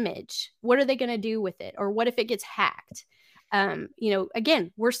your image. What are they going to do with it? Or what if it gets hacked?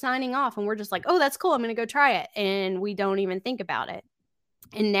 Again, we're signing off and we're just like, oh, that's cool. I'm going to go try it. And we don't even think about it.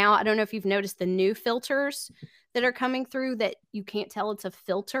 And now, I don't know if you've noticed the new filters that are coming through that you can't tell it's a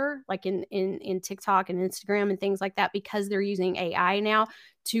filter, like in TikTok and Instagram and things like that, because they're using AI now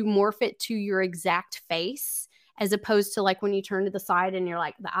to morph it to your exact face, as opposed to like when you turn to the side and you're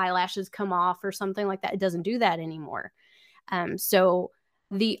like the eyelashes come off or something like that. It doesn't do that anymore. So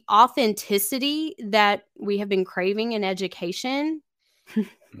the authenticity that we have been craving in education,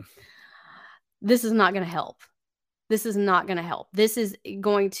 this is not going to help. This is not going to help. This is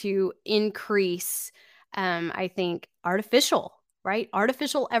going to increase, I think, artificial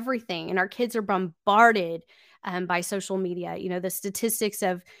everything. And our kids are bombarded by social media, the statistics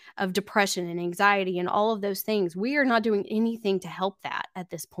of depression and anxiety and all of those things. We are not doing anything to help that at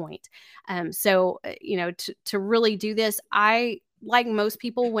this point. To really do this, I, like most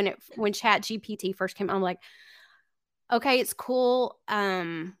people, when Chat GPT first came out, I'm like, okay, it's cool.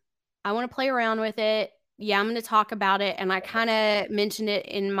 I want to play around with it. Yeah, I'm going to talk about it. And I kind of mentioned it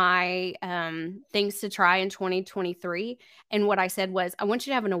in my things to try in 2023. And what I said was, I want you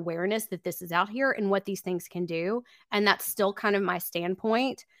to have an awareness that this is out here and what these things can do. And that's still kind of my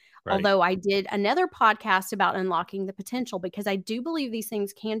standpoint. Right. Although I did another podcast about unlocking the potential, because I do believe these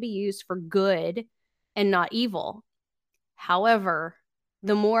things can be used for good and not evil. However,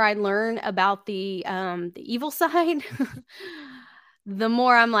 the more I learn about the evil side, the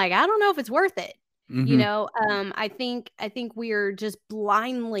more I'm like, I don't know if it's worth it. Mm-hmm. I think we're just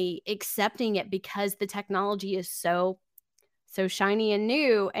blindly accepting it because the technology is so shiny and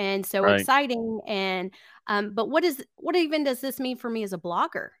new and so exciting. And but what even does this mean for me as a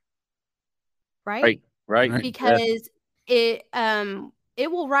blogger? Right. Because it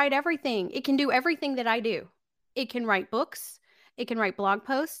will write everything. It can do everything that I do. It can write books. It can write blog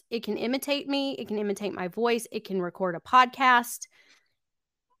posts. It can imitate me. It can imitate my voice. It can record a podcast.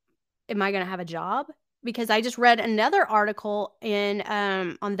 Am I going to have a job? Because I just read another article in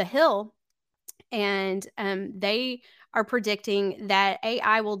on The Hill, and they are predicting that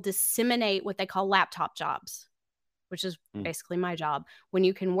AI will disseminate what they call laptop jobs, which is basically my job. When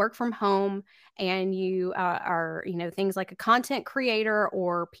you can work from home and you are, things like a content creator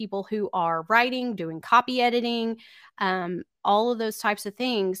or people who are writing, doing copy editing, all of those types of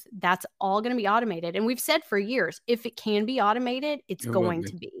things, that's all going to be automated. And we've said for years, if it can be automated, it's going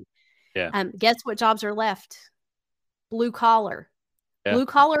to be. Yeah. Guess what jobs are left? Blue collar. Yeah. Blue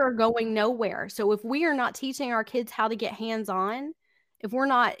collar are going nowhere. So if we are not teaching our kids how to get hands-on, if we're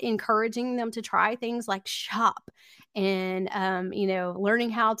not encouraging them to try things like shop and,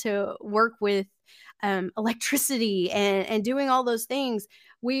 learning how to work with electricity and doing all those things,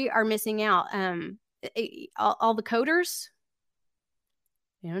 we are missing out. All the coders,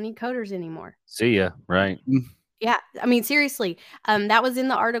 you don't need coders anymore. See ya. Right. Yeah. I mean, seriously, that was in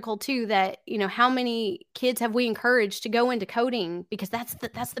the article too, that, how many kids have we encouraged to go into coding? Because that's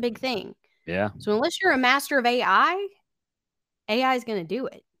the big thing. Yeah. So unless you're a master of AI is going to do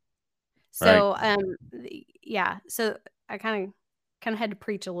it. So, yeah. So I kind of had to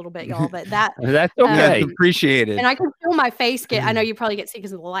preach a little bit, y'all, but that's okay. Appreciated. And I can feel my face I know you probably get sick because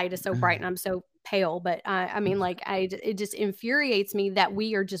the light is so bright and I'm so pale, but it just infuriates me that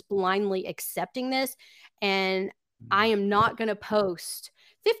we are just blindly accepting this. And I am not going to post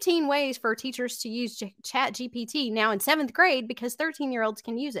 15 ways for teachers to use Chat GPT now in 7th grade because 13-year-olds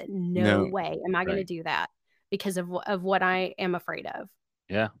can use it. No way am I going to do that because of what I am afraid of.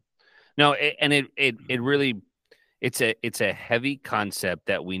 Yeah. No, it really, it's a heavy concept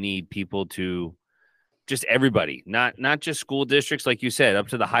that we need people to, just everybody, not just school districts, like you said, up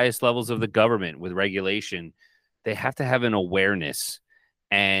to the highest levels of the government with regulation. They have to have an awareness.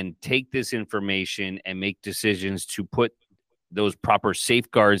 and take this information and make decisions to put those proper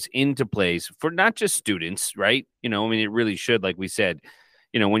safeguards into place for not just students, right? I mean, it really should, like we said,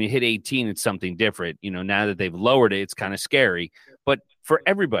 when you hit 18, it's something different. Now that they've lowered it, it's kind of scary. But for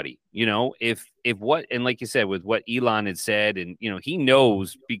everybody, if what, and like you said, with what Elon had said, and, he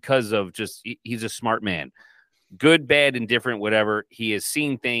knows because of just, he's a smart man, good, bad, indifferent, whatever. He has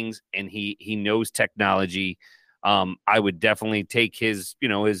seen things and he knows technology. I would definitely take his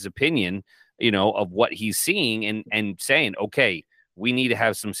opinion, of what he's seeing and saying, okay, we need to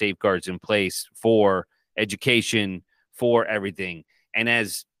have some safeguards in place for education, for everything. And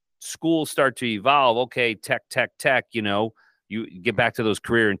as schools start to evolve, okay, tech, you get back to those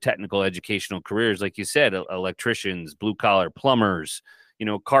career and technical educational careers, like you said, electricians, blue collar plumbers,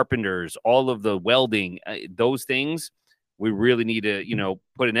 carpenters, all of the welding, those things, we really need to,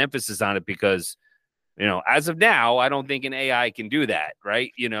 put an emphasis on it because, as of now, I don't think an AI can do that,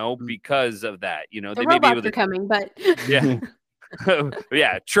 right? Because of that, the they may be able robots to are coming, but yeah.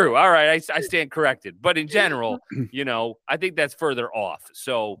 Yeah, true. All right. I stand corrected. But in general, I think that's further off.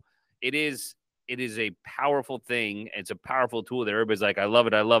 So it is a powerful thing. It's a powerful tool that everybody's like, I love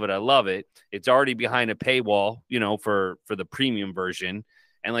it. I love it. I love it. It's already behind a paywall, for the premium version.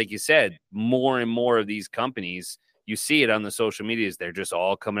 And like you said, more and more of these companies, you see it on the social medias. They're just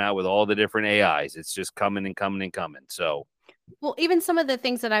all coming out with all the different AIs. It's just coming and coming and coming. So, well, even some of the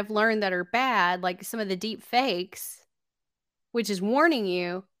things that I've learned that are bad, like some of the deep fakes, which is warning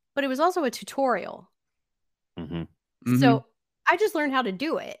you, but it was also a tutorial. Mm-hmm. So I just learned how to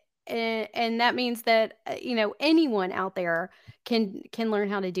do it. And that means that, anyone out there can learn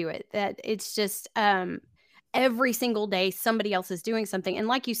how to do it. That it's just every single day somebody else is doing something. And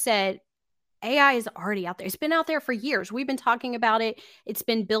like you said, AI is already out there. It's been out there for years. We've been talking about it. It's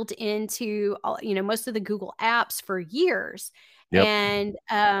been built into, most of the Google apps for years. Yep.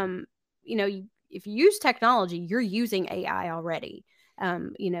 And, if you use technology, you're using AI already.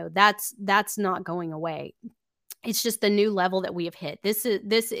 That's not going away. It's just the new level that we have hit. This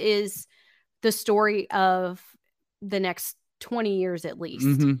is the story of the next 20 years at least.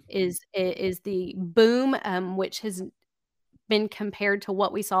 Is the boom, which has been compared to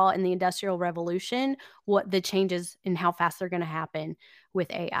what we saw in the Industrial Revolution, what the changes in how fast they're going to happen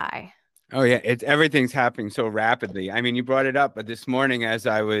with AI. Oh yeah, everything's happening so rapidly. I mean, you brought it up, but this morning as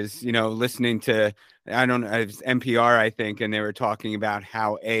I was, listening to, I don't know, it was NPR, I think, and they were talking about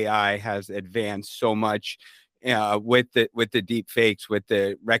how AI has advanced so much with the deep fakes, with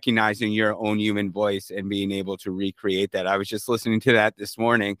the recognizing your own human voice and being able to recreate that. I was just listening to that this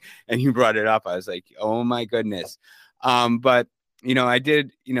morning, and you brought it up. I was like, oh my goodness. But I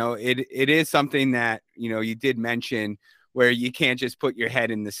did, it is something that you did mention where you can't just put your head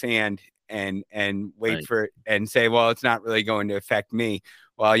in the sand and wait Right. for and say, well, it's not really going to affect me.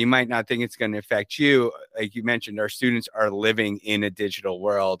 Well, you might not think it's going to affect you. Like you mentioned, our students are living in a digital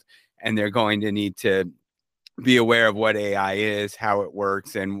world, and they're going to need to be aware of what AI is, how it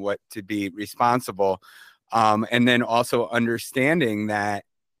works, and what to be responsible. And then also understanding that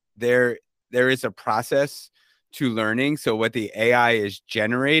there is a process to learning. So what the AI is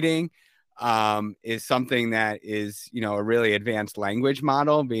generating is something that is, a really advanced language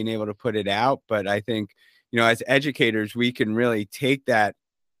model, being able to put it out. But I think, as educators, we can really take that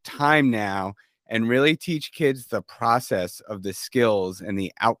time now and really teach kids the process of the skills and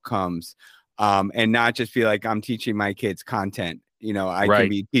the outcomes, and not just be like, I'm teaching my kids content. I Right. can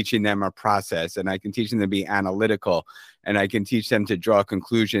be teaching them a process, and I can teach them to be analytical, and I can teach them to draw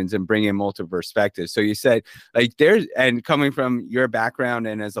conclusions and bring in multiple perspectives. So you said, like, and coming from your background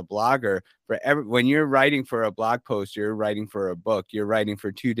and as a blogger, when you're writing for a blog post, you're writing for a book, you're writing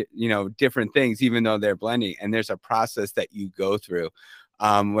for two, different things, even though they're blending, and there's a process that you go through.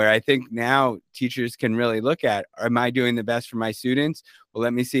 Where I think now teachers can really look at, am I doing the best for my students? Well,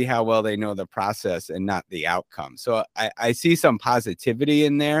 let me see how well they know the process and not the outcome. So I see some positivity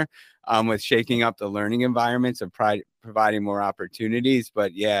in there with shaking up the learning environments of providing more opportunities.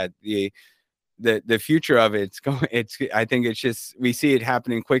 But yeah, the future of I think it's just, we see it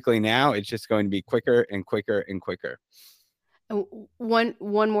happening quickly now. It's just going to be quicker and quicker and quicker. One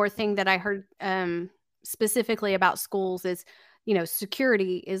more thing that I heard specifically about schools is,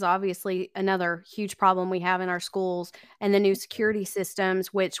 security is obviously another huge problem we have in our schools, and the new security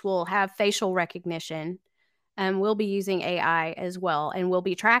systems, which will have facial recognition, we'll be using AI as well, and we'll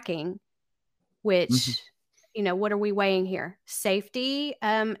be tracking, which, what are we weighing here? Safety,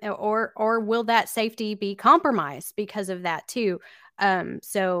 or will that safety be compromised because of that too?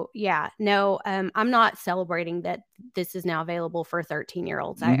 So yeah, no, I'm not celebrating that this is now available for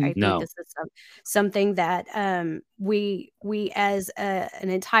 13-year-olds. I think No. this is something that we as an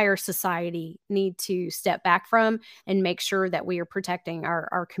entire society need to step back from and make sure that we are protecting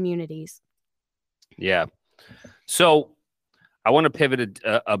our communities. Yeah. So I want to pivot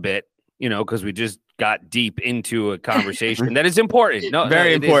a bit, because we just got deep into a conversation that is important. No,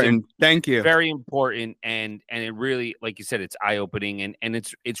 very important. Thank you. Very important, and it really, like you said, it's eye-opening and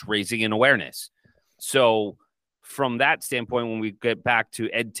it's raising an awareness. So from that standpoint, when we get back to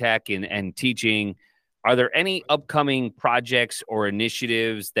ed tech and teaching, are there any upcoming projects or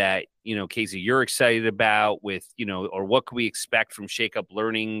initiatives that, Kasey, you're excited about with, or what can we expect from Shake Up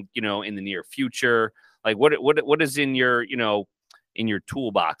Learning, in the near future? Like what is in your, in your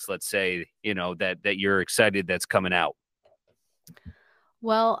toolbox, let's say, that you're excited that's coming out?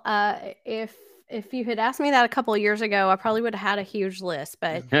 Well, if you had asked me that a couple of years ago, I probably would have had a huge list,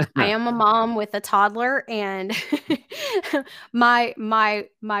 but I am a mom with a toddler, and my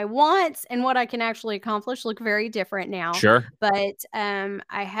wants and what I can actually accomplish look very different now. Sure. But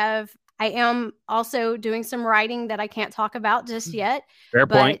I am also doing some writing that I can't talk about just yet. Fair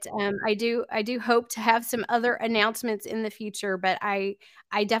point. But I do hope to have some other announcements in the future, but I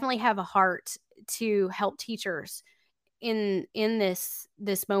definitely have a heart to help teachers in this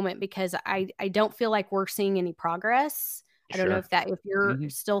moment, because I don't feel like we're seeing any progress. I don't know if you're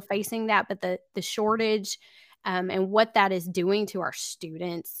still facing that, but the shortage and what that is doing to our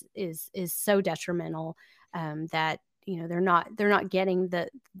students is so detrimental, that they're not getting the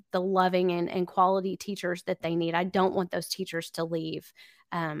loving and quality teachers that they need. I don't want those teachers to leave,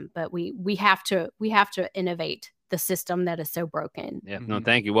 but we have to innovate the system that is so broken. Yeah, no,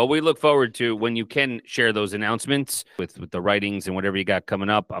 thank you. Well, we look forward to when you can share those announcements with the writings and whatever you got coming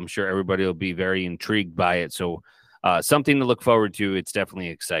up. I'm sure everybody will be very intrigued by it. So something to look forward to. It's definitely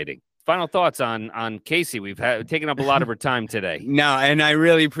exciting. Final thoughts on Kasey. We've taken up a lot of her time today. No, and I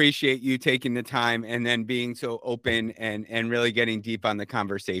really appreciate you taking the time and then being so open and really getting deep on the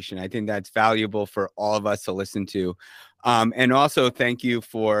conversation. I think that's valuable for all of us to listen to. And also thank you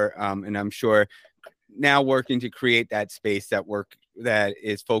for, and I'm sure now working to create that space that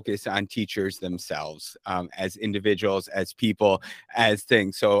is focused on teachers themselves, as individuals, as people, as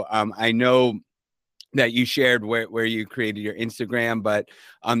things. So I know that you shared where you created your Instagram, but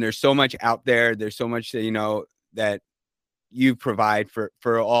there's so much out there. There's so much that, that you provide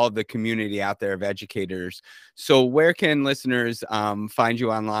for all the community out there of educators. So where can listeners find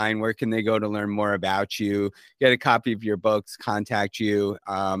you online? Where can they go to learn more about you, get a copy of your books, contact you,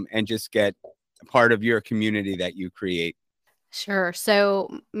 and just get part of your community that you create? Sure.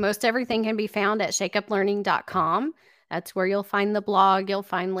 So most everything can be found at shakeuplearning.com. That's where you'll find the blog. You'll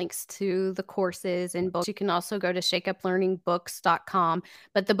find links to the courses and books. You can also go to shakeuplearningbooks.com,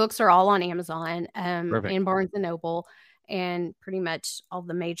 but the books are all on Amazon and Barnes & Noble and pretty much all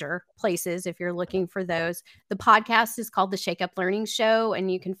the major places if you're looking for those. The podcast is called The Shake Up Learning Show, and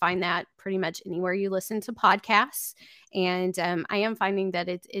you can find that pretty much anywhere you listen to podcasts. And I am finding that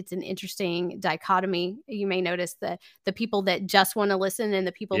it's an interesting dichotomy. You may notice the people that just want to listen and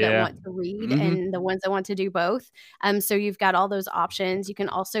the people that want to read and the ones that want to do both. So you've got all those options. You can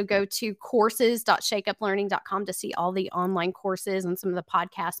also go to courses.shakeuplearning.com to see all the online courses and some of the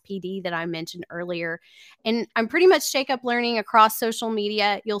podcast PD that I mentioned earlier. And I'm pretty much Shake Up Learning across social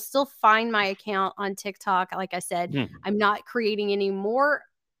media. You'll still find my account on TikTok. Like I said, I'm not creating any more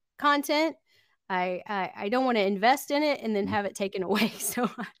content. I don't want to invest in it and then have it taken away. So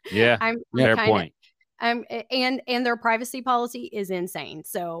I'm fair point. And their privacy policy is insane.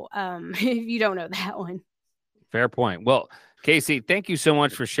 So if you don't know that one. Fair point. Well, Kasey, thank you so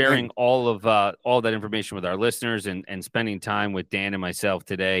much for sharing all that information with our listeners and spending time with Dan and myself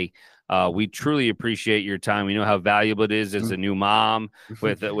today. We truly appreciate your time. We know how valuable it is as a new mom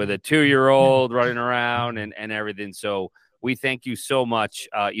with a 2-year-old running around and everything. So we thank you so much,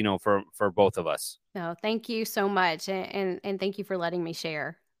 for both of us. No, thank you so much. And thank you for letting me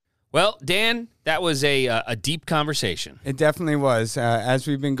share. Well, Dan, that was a deep conversation. It definitely was. As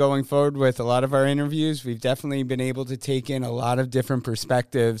we've been going forward with a lot of our interviews, we've definitely been able to take in a lot of different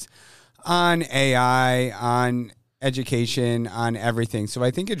perspectives on AI, on education, on everything. So I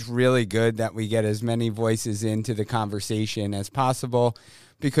think it's really good that we get as many voices into the conversation as possible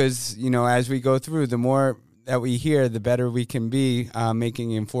because, as we go through, the more that we hear, the better we can be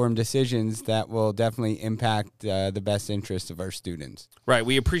making informed decisions that will definitely impact the best interest of our students. Right.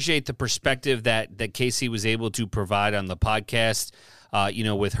 We appreciate the perspective that Kasey was able to provide on the podcast.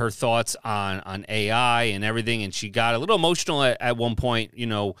 with her thoughts on AI and everything. And she got a little emotional at one point,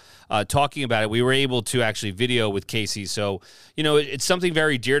 talking about it. We were able to actually video with Kasey. So, it's something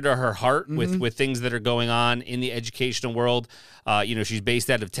very dear to her heart with things that are going on in the educational world. She's based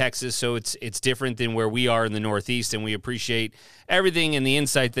out of Texas, so it's different than where we are in the Northeast, and we appreciate everything and the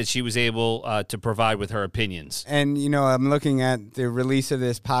insight that she was able to provide with her opinions. And, I'm looking at the release of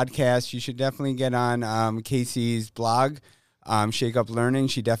this podcast. You should definitely get on Kasey's blog, Shake Up Learning.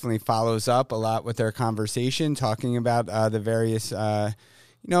 She definitely follows up a lot with their conversation, talking about the various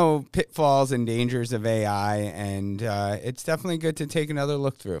pitfalls and dangers of AI, and it's definitely good to take another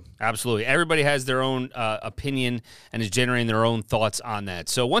look through. Absolutely. Everybody has their own opinion and is generating their own thoughts on that.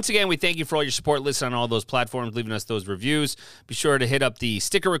 So once again, we thank you for all your support. Listen on all those platforms, leaving us those reviews. Be sure to hit up the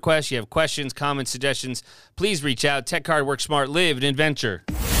sticker request. You have questions, comments, suggestions, please reach out. Tech Card, work smart, live an adventure.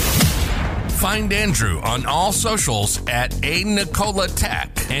 Find Andrew on all socials at A Nicola Tech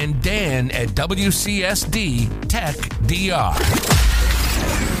and Dan at WCSD Tech DR.